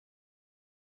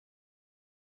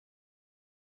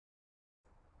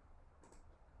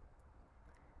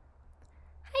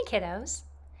kiddos!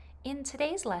 In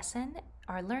today's lesson,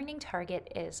 our learning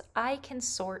target is I can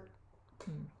sort.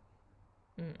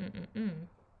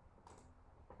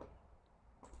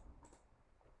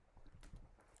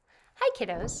 Hi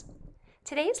kiddos!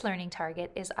 Today's learning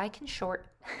target is I can short.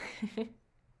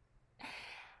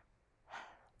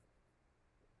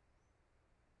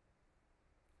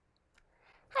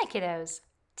 Hi kiddos!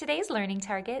 Today's learning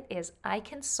target is I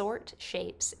can sort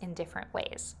shapes in different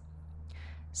ways.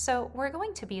 So we're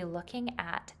going to be looking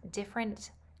at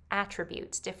different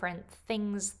attributes, different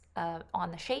things on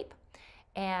the shape,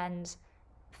 and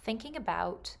thinking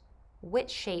about which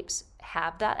shapes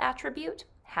have that attribute,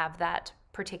 have that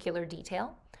particular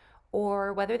detail,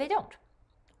 or whether they don't.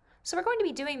 So we're going to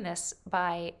be doing this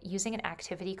by using an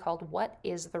activity called What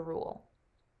is the Rule?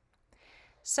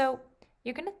 So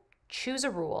you're going to choose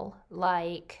a rule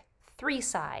like 3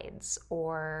 sides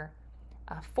or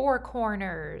 4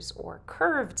 corners or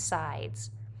curved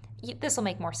sides. This will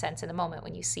make more sense in a moment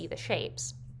when you see the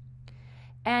shapes.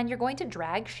 And you're going to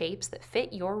drag shapes that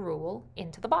fit your rule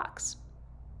into the box.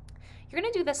 You're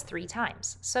going to do this 3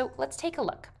 times. So let's take a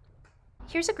look.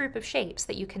 Here's a group of shapes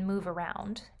that you can move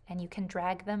around and you can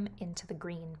drag them into the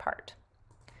green part.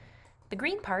 The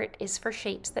green part is for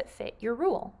shapes that fit your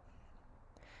rule.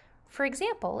 For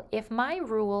example, if my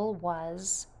rule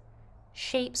was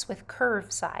shapes with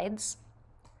curved sides,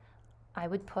 I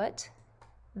would put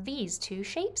these 2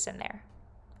 shapes in there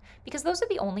because those are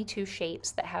the only 2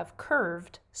 shapes that have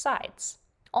curved sides.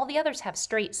 All the others have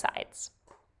straight sides.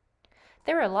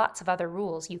 There are lots of other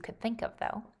rules you could think of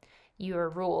though. Your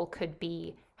rule could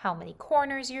be how many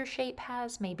corners your shape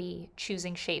has, maybe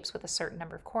choosing shapes with a certain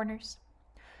number of corners.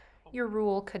 Your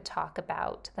rule could talk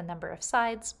about the number of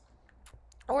sides,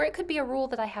 or it could be a rule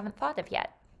that I haven't thought of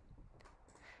yet.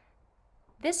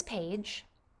 This page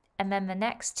and then the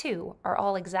next 2 are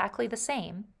all exactly the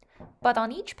same, but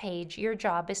on each page your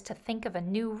job is to think of a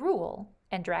new rule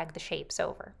and drag the shapes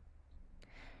over.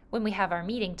 When we have our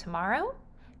meeting tomorrow,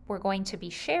 we're going to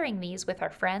be sharing these with our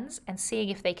friends and seeing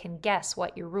if they can guess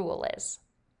what your rule is.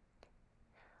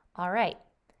 All right,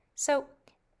 so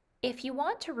if you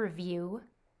want to review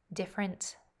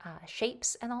different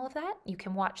shapes and all of that, you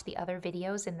can watch the other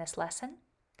videos in this lesson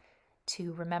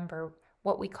to remember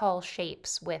what we call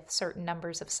shapes with certain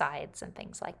numbers of sides and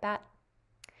things like that.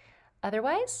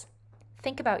 Otherwise,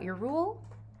 think about your rule,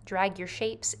 drag your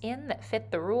shapes in that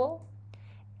fit the rule,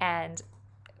 and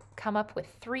come up with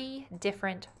 3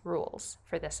 different rules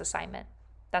for this assignment.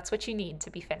 That's what you need to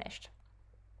be finished.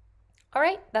 All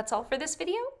right, that's all for this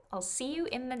video. I'll see you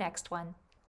in the next one.